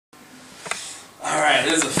Alright,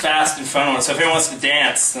 this is a fast and fun one, so if anyone wants to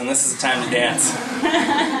dance, then this is the time to dance.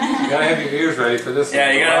 You gotta have your ears ready for this.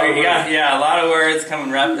 Yeah, a lot of words coming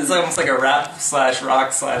rap. It's almost like a rap slash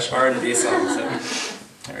rock slash R&B song, so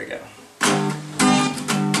there we go.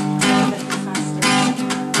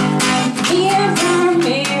 Mirror,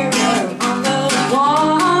 mirror on the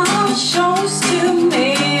wall, shows to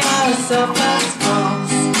me ourselves as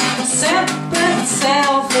false. Separate,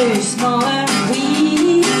 selfish, small and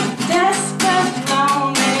weak, desperate,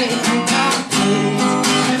 lonely, incomplete.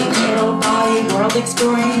 Little body, world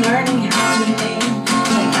exploring, learning how to name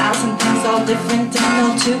 1,000 things all different and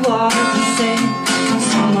no two are the same.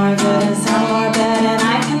 Some are good and some are bad, and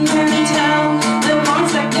I can learn to tell the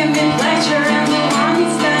ones that give me pleasure and the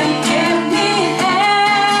ones that give me hell.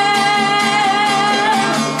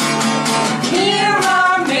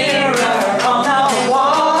 Mirror, mirror on the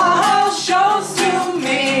wall, shows to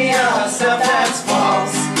me yourself that's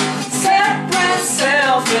false. Separate,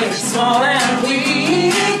 selfish, small and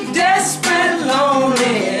weak, desperate,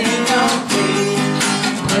 lonely, incomplete.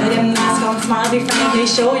 Put a mask on, smile, be friendly,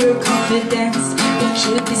 show your confidence. Be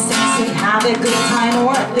cute, be sexy, have a good time,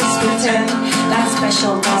 or at least pretend that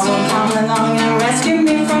special God will come along and rescue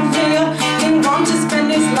me from fear. He wants to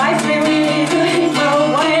spend his life living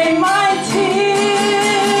away my tears.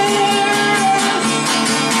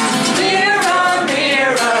 Mirror,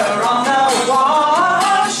 mirror on the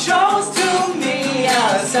wall, shows to me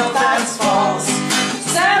yourself that's false.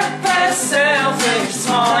 Separate, selfish,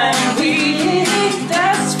 small and weak,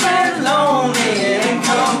 desperate, lonely,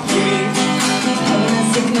 incomplete.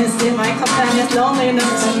 Sickness in my companion's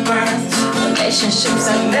loneliness and burns. Relationships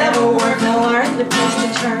that never work, no earthly place to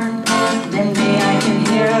turn. Then I can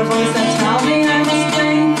hear a voice that tells me I must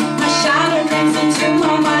blame. My shadow brings into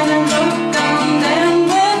my mind and look down them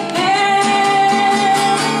within.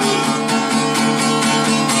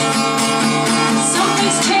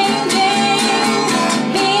 Something's changing.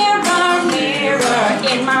 Mirror, mirror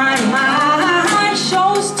in my mind,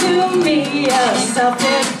 shows to me yourself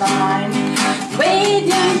divine.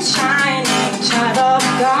 Radiant, shining, child of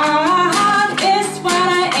God is what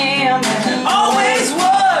I am and always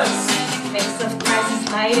was. Face of Christ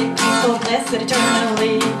is lighted, peaceful, blessed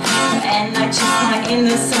eternally. And I choose my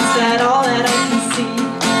innocence, that all that I can see.